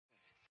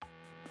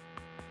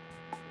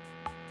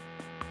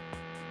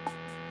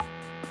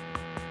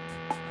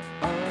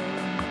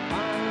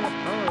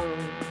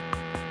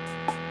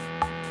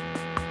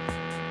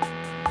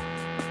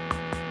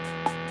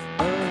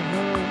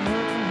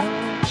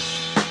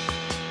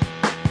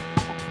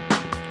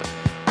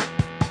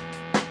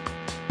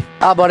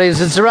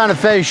Buddies, it's the Ron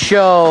Fez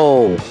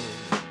show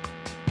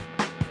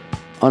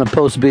on a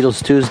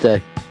post-Beatles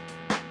Tuesday.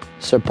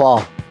 Sir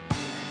Paul,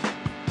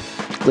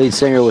 lead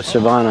singer with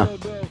Sirvana,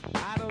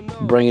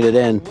 bringing it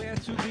in.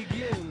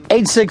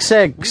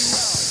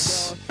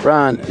 866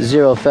 Ron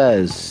Zero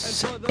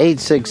Fez.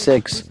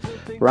 866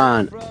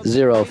 Ron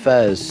Zero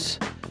Fez.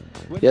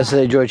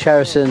 Yesterday, George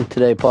Harrison.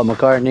 Today, Paul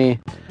McCartney.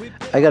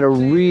 I got a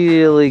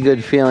really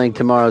good feeling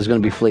tomorrow is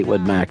going to be Fleetwood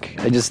Mac.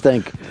 I just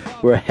think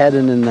we're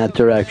heading in that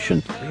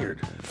direction. Weird.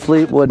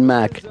 Fleetwood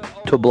Mac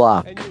to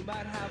block.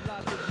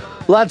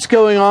 Lots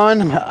going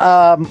on.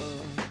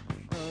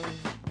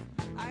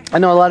 I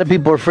know a lot of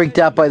people are freaked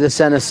out by this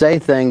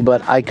NSA thing,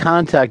 but I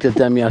contacted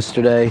them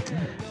yesterday,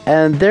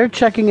 and they're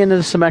checking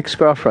into some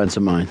ex-girlfriends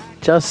of mine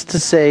just to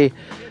say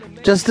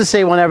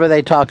whenever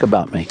they talk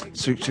about me.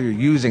 So you're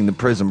using the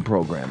PRISM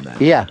program then?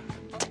 Yeah,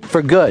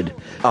 for good.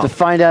 To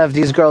find out if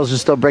these girls are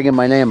still bringing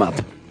my name up.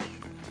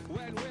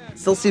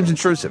 Still seems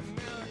intrusive.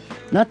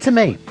 Not to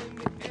me.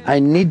 I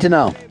need to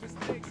know.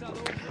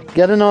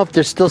 Gotta know if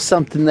there's still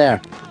something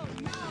there.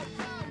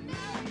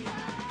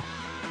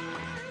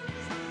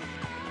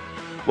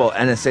 Well,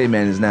 NSA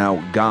man is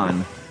now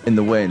gone in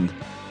the wind.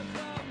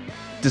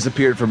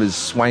 Disappeared from his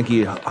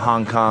swanky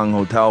Hong Kong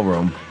hotel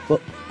room.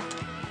 Well,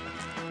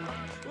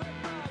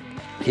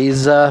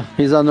 he's on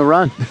the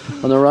run.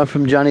 On the run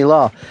from Johnny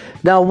Law.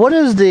 Now, what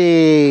does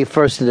the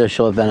first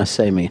initial of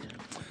NSA mean?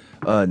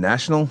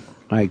 National?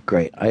 All right,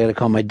 great. I gotta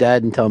call my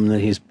dad and tell him that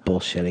he's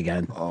bullshit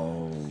again.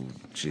 Oh,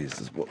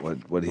 Jesus.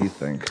 What do you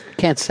think?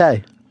 Can't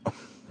say.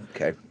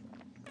 Okay.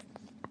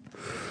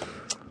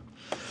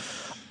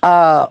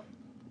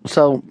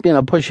 So,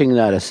 pushing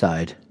that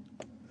aside.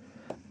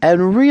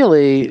 And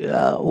really,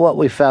 what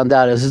we found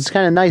out is it's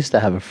kind of nice to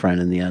have a friend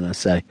in the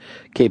NSA,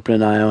 keeping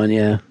an eye on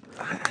you.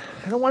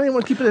 I don't want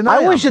anyone keeping an eye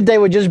on I wish that they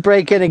would just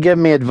break in and give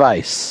me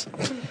advice.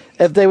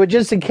 If they would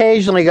just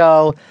occasionally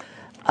go,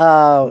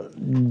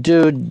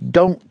 dude,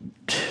 don't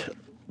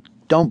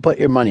put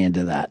your money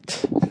into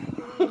that.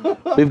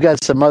 We've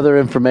got some other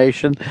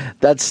information.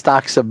 That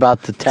stock's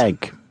about to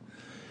tank.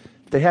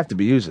 They have to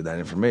be using that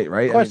information,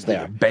 right? Of course they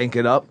are. Bank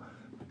it up.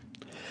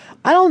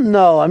 I don't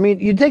know. I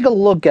mean, you take a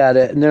look at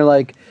it, and they're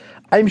like,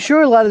 I'm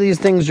sure a lot of these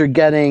things are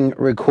getting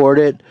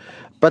recorded,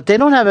 but they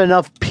don't have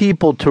enough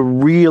people to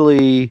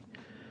really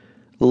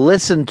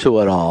listen to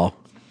it all.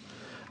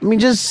 I mean,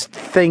 just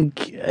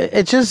think,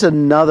 it's just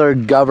another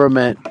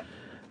government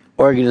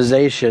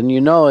organization.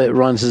 It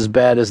runs as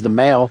bad as the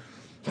mail.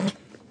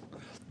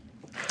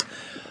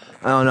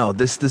 I don't know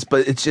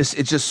but it's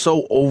just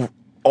so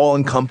all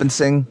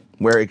encompassing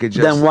where it could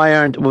just. Then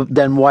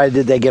why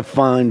did they get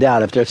found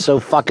out if they're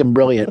so fucking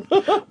brilliant?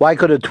 Why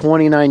could a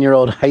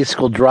 29-year-old high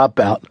school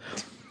dropout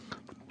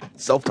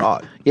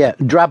self-taught? Yeah,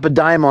 drop a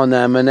dime on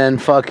them and then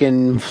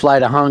fucking fly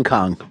to Hong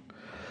Kong.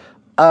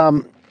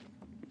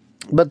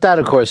 But that,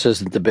 of course,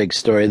 isn't the big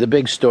story. The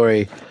big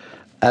story,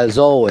 as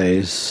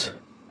always,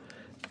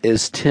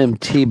 is Tim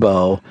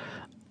Tebow.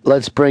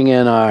 Let's bring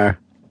in our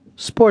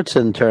sports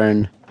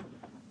intern,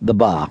 the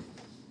Ba.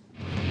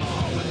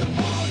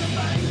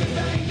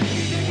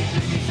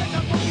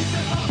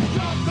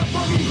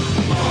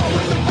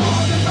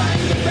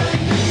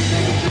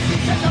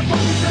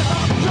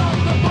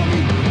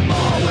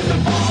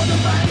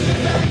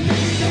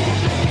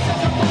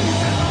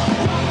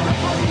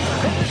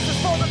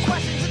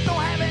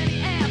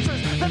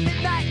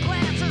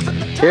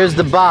 Here's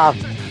the Ba.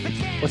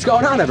 What's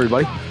going on,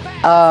 everybody?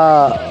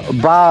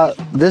 Ba,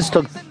 this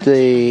took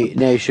the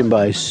nation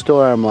by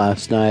storm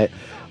last night,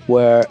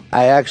 where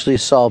I actually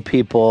saw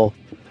people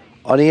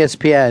on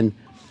ESPN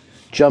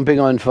jumping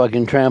on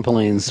fucking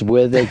trampolines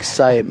with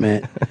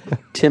excitement.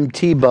 Tim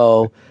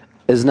Tebow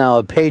is now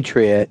a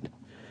Patriot,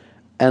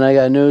 and I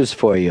got news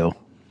for you.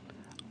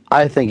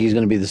 I think he's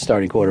going to be the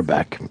starting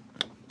quarterback.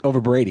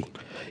 Over Brady.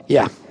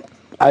 Yeah.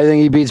 I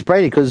think he beats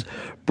Brady because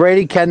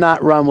Brady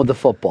cannot run with the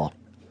football.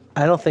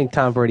 I don't think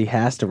Tom Brady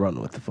has to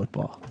run with the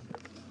football.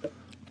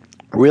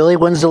 Really?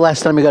 When's the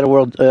last time he got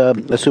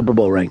a Super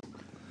Bowl ring?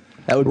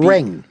 That would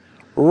be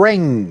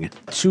Ring.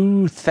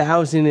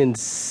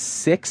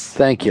 2006.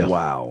 Thank you.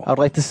 Wow. I would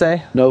like to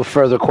say. No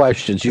further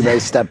questions. You may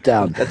step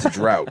down. That's a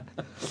drought.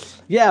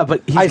 Yeah,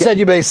 but I said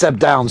you may step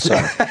down, sir.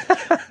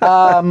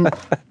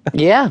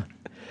 Yeah.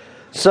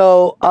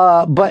 So,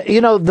 but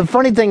the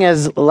funny thing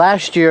is,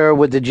 last year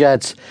with the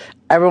Jets,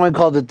 everyone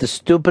called it the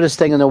stupidest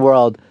thing in the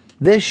world.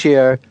 This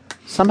year,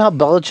 somehow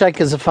Belichick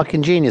is a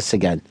fucking genius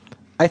again.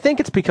 I think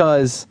it's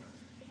because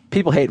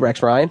people hate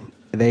Rex Ryan.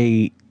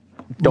 They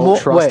don't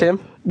trust him.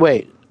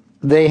 Wait,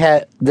 they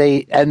love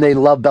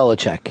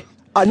Belichick.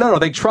 No,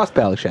 they trust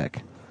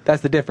Belichick.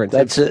 That's the difference.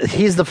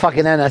 He's the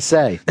fucking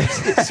NSA.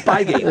 It's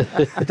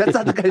Spygate. That's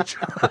not the guy they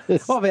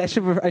trust. Well, I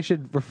should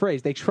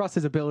rephrase. They trust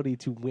his ability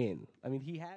to win. I mean, he had.